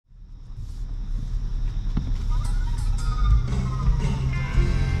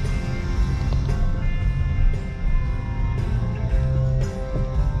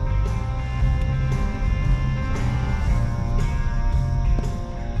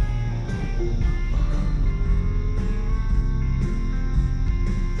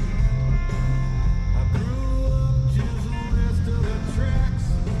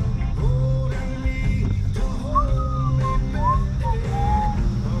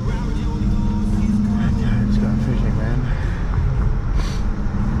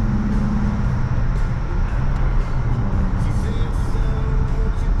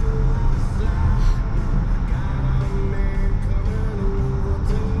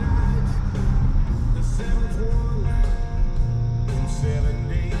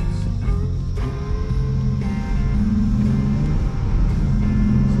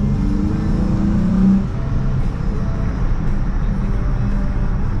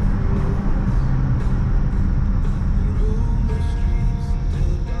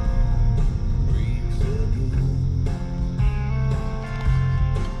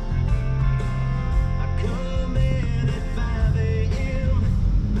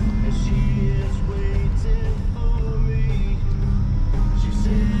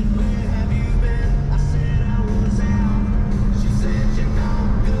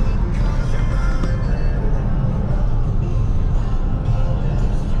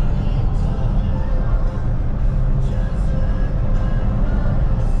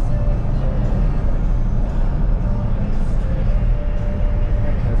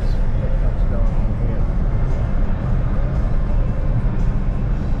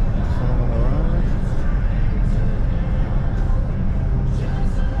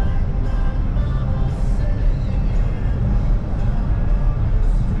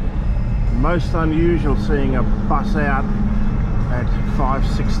Most unusual seeing a bus out at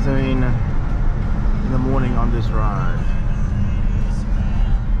 5:16 in the morning on this road.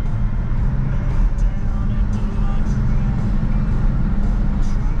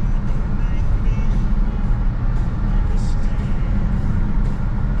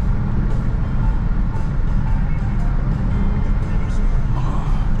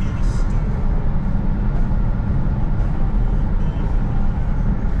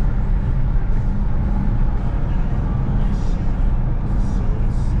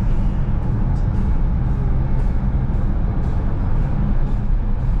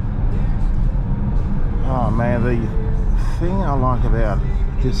 Man, the thing I like about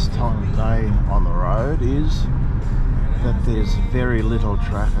this time of day on the road is that there's very little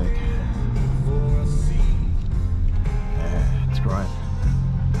traffic. Yeah, it's great.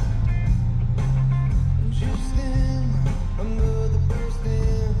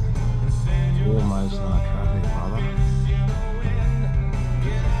 Almost no traffic, brother.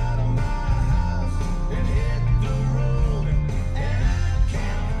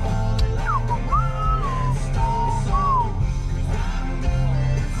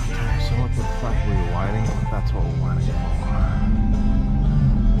 That's what we're waiting for.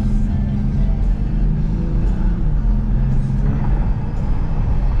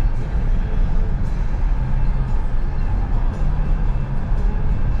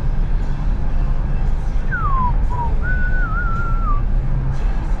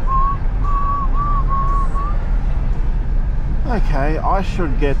 Okay, I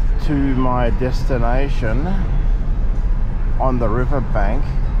should get to my destination on the riverbank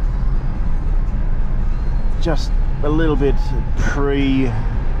just a little bit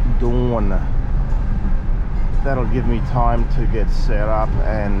pre-dawn. That'll give me time to get set up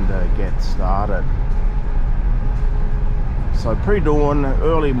and get started. So pre-dawn,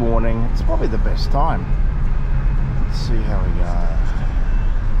 early morning, it's probably the best time. Let's see how we go.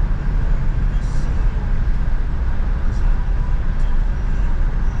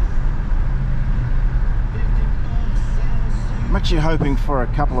 I'm actually hoping for a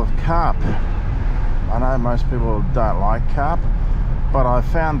couple of carp. I know most people don't like carp, but I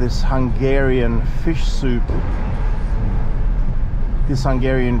found this Hungarian fish soup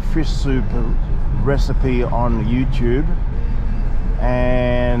recipe on YouTube,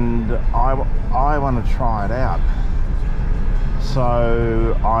 and I want to try it out.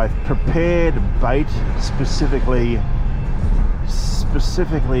 So I've prepared bait specifically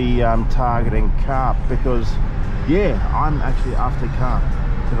targeting carp, because yeah, I'm actually after carp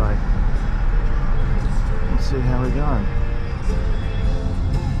today. Let's see how we go.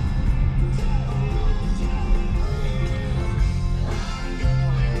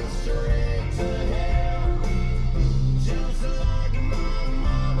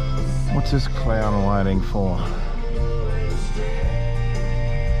 What's this clown waiting for?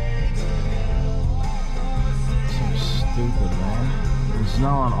 So stupid, man. There's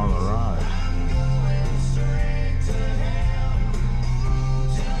no one on the road.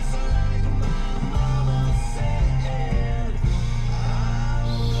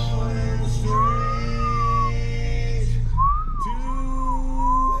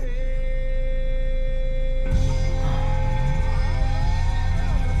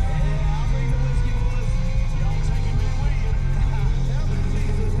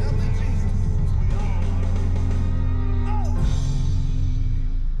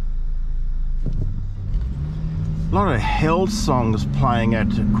 A lot of hell songs playing at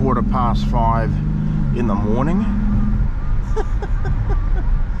 5:15 in the morning.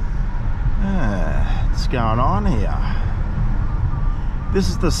 What's going on here? This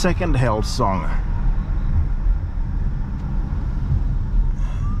is the second hell song.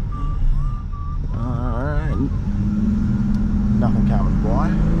 Alright. Nothing coming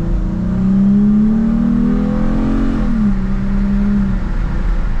by.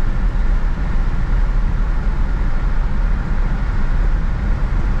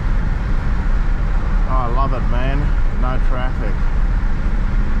 Love it, man. No traffic.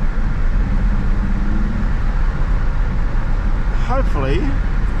 Hopefully,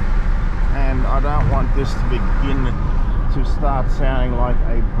 and I don't want this to begin to start sounding like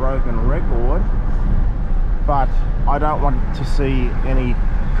a broken record, but I don't want to see any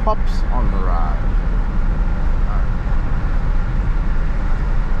cops on the road.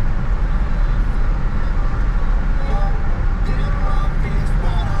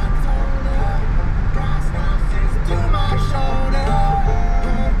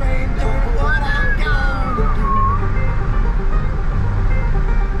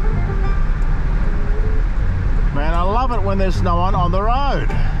 When there's no one on the road.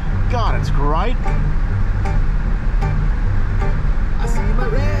 God, it's great. I see my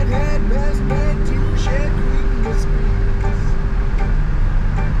redhead best friend to shed creeping the squeeze.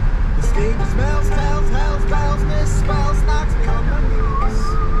 The stage smells, tells, hells, bells, misspells, knocks me on my knees.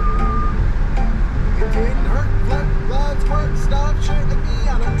 It didn't hurt, flirt, blood, squirt, stuff, shooting me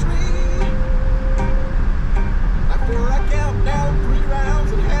on a tree. After I count down 3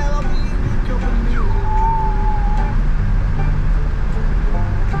 rounds in hell, I'll be in good company.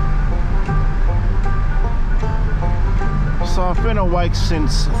 So I've been awake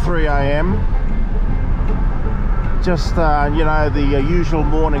since 3 a.m. Just, you know, the usual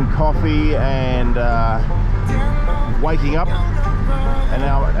morning coffee and waking up.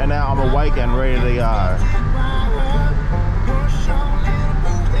 And now I'm awake and ready to go.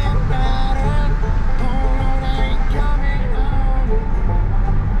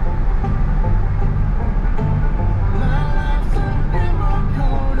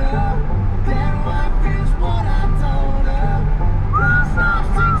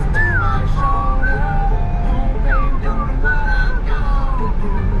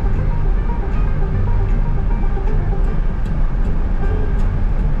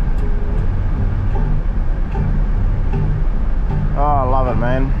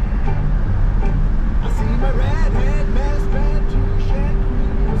 Man,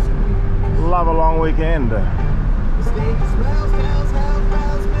 love a long weekend. The stage smells, tells, hells,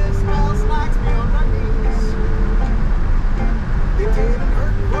 bells, misspells, knocks me on my knees. It didn't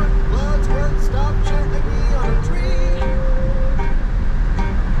hurt, work, blood, squirt, stop, shooting me on a tree.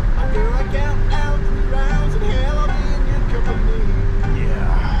 After I count down 3 rounds in hell, I'll be in good company.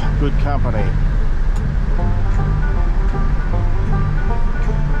 Yeah, good company.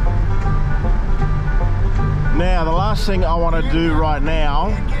 Now, the last thing I want to do right now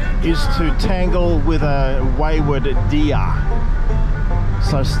is to tangle with a wayward deer.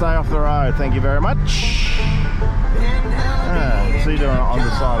 So stay off the road, thank you very much. See you doing it on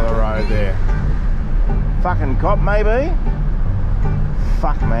the side of the road there. Fucking cop, maybe?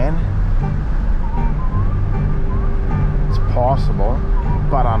 Fuck, man. It's possible,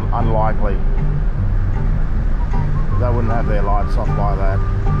 but unlikely. They wouldn't have their lights off like that.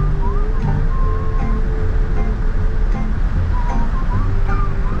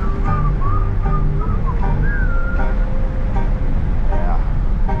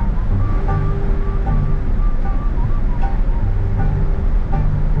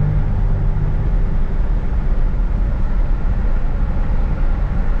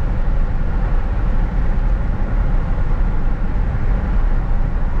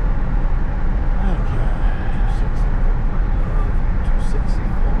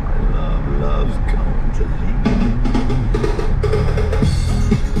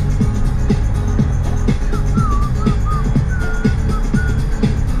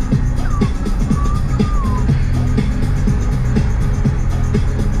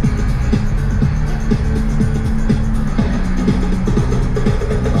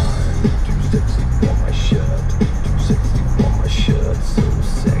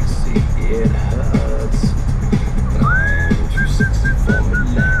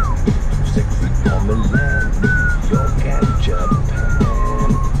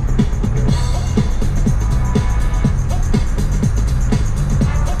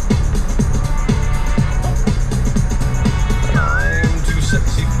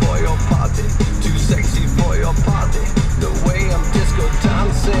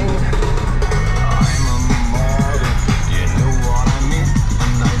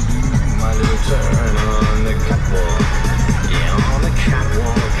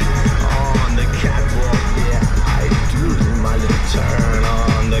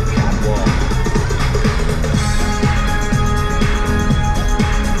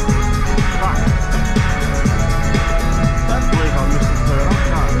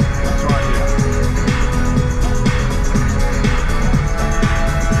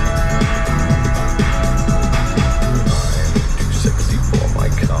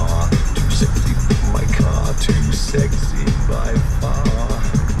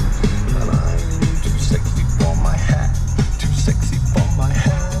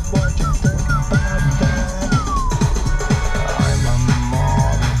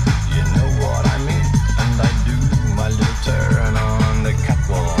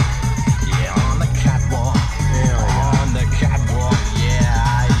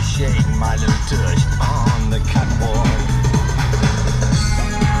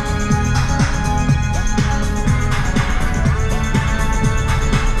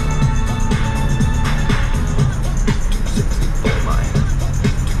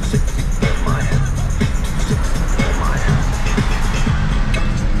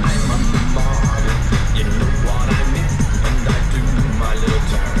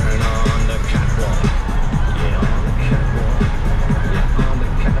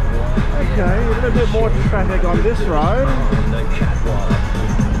 A little bit more traffic on this road.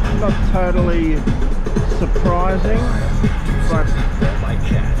 Not totally surprising, but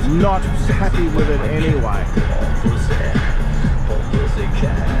not happy with it anyway,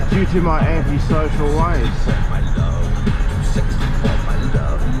 due to my antisocial ways.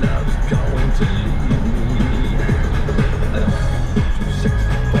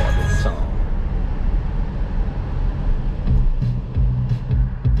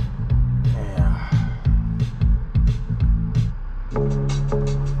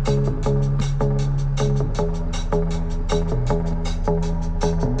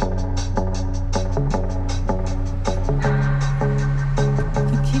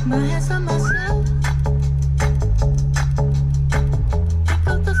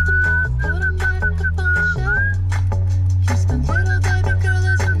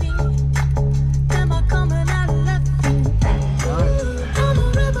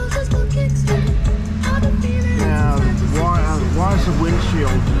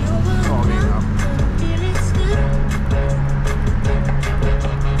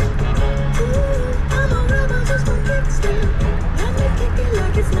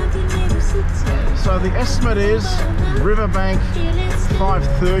 So the estimate is Riverbank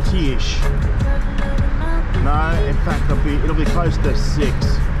 5:30ish. No, in fact it'll be close to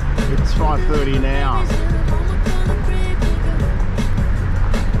 6. It's 5:30 now.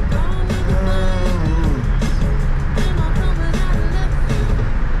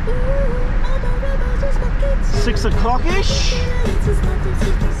 Six o'clock-ish,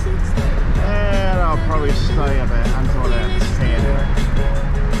 and I'll probably stay about until about 10.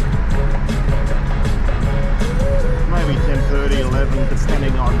 Maybe 10:30, 11,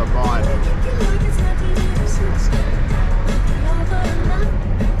 depending on the vibe.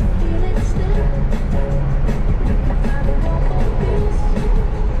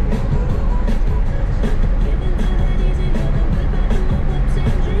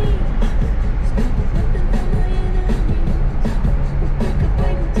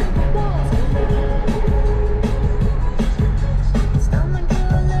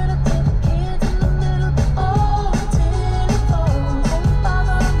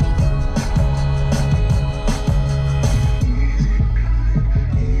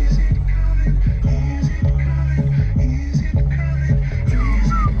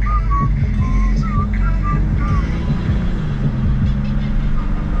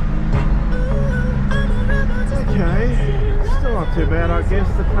 Too bad, I guess.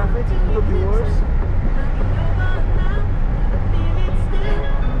 The traffic could be worse.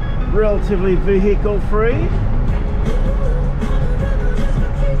 Relatively vehicle free,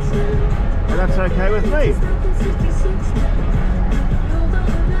 and that's okay with me.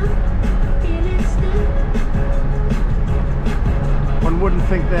 One wouldn't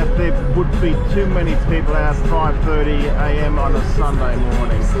think that there would be too many people out at 5:30 AM on a Sunday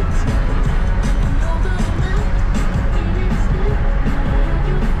morning.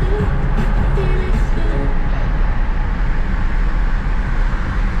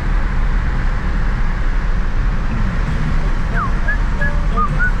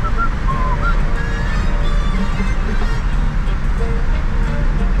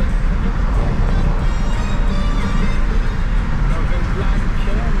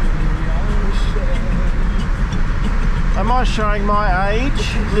 Am I showing my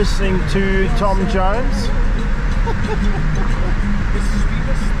age listening to Tom Jones?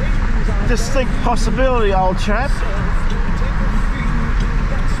 Distinct possibility, old chap.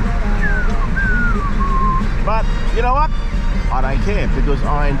 But you know what? I don't care, because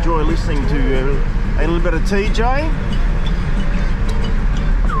I enjoy listening to a little bit of TJ.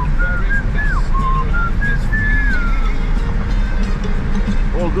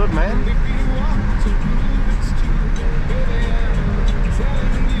 All good, man.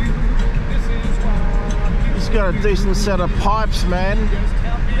 He's got a decent set of pipes, man.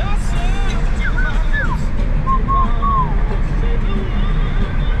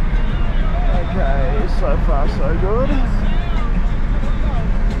 Okay, so far so good.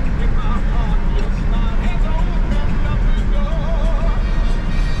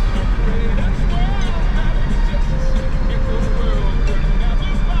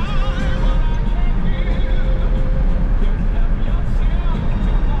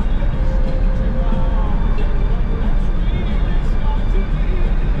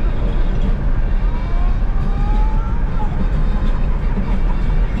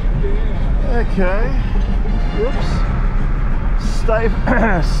 Okay, whoops,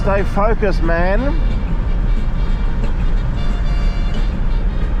 stay focused, man.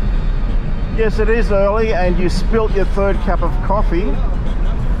 Yes, it is early and you spilt your third cup of coffee.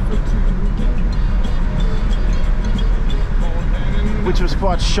 which was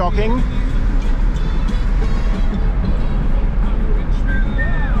quite shocking.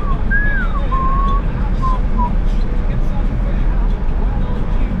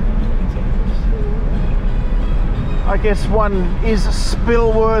 I guess one is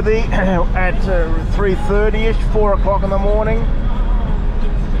spill worthy at 3:30ish, 4 o'clock in the morning,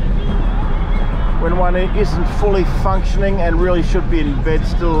 when one isn't fully functioning and really should be in bed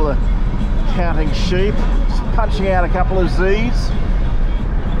still counting sheep. Just punching out a couple of Z's.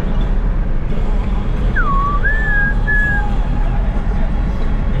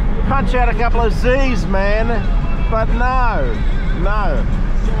 Punch out a couple of Z's, man. But no.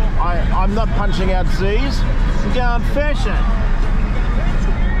 I'm not punching out Z's. I'm going fishing.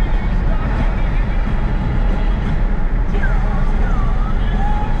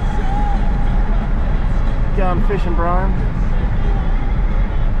 Going fishing, Brian.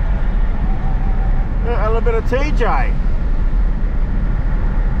 A little bit of TJ.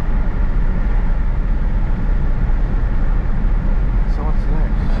 So what's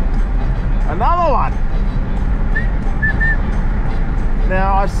next? Another one.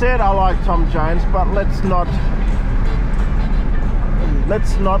 Now I said I like Tom Jones, but let's not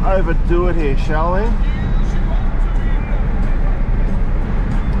overdo it here, shall we?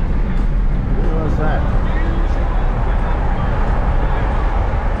 What was that?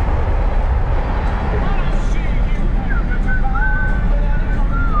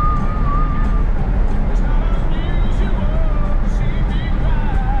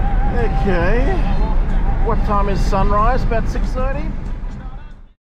 Okay. What time is sunrise? About 6:30?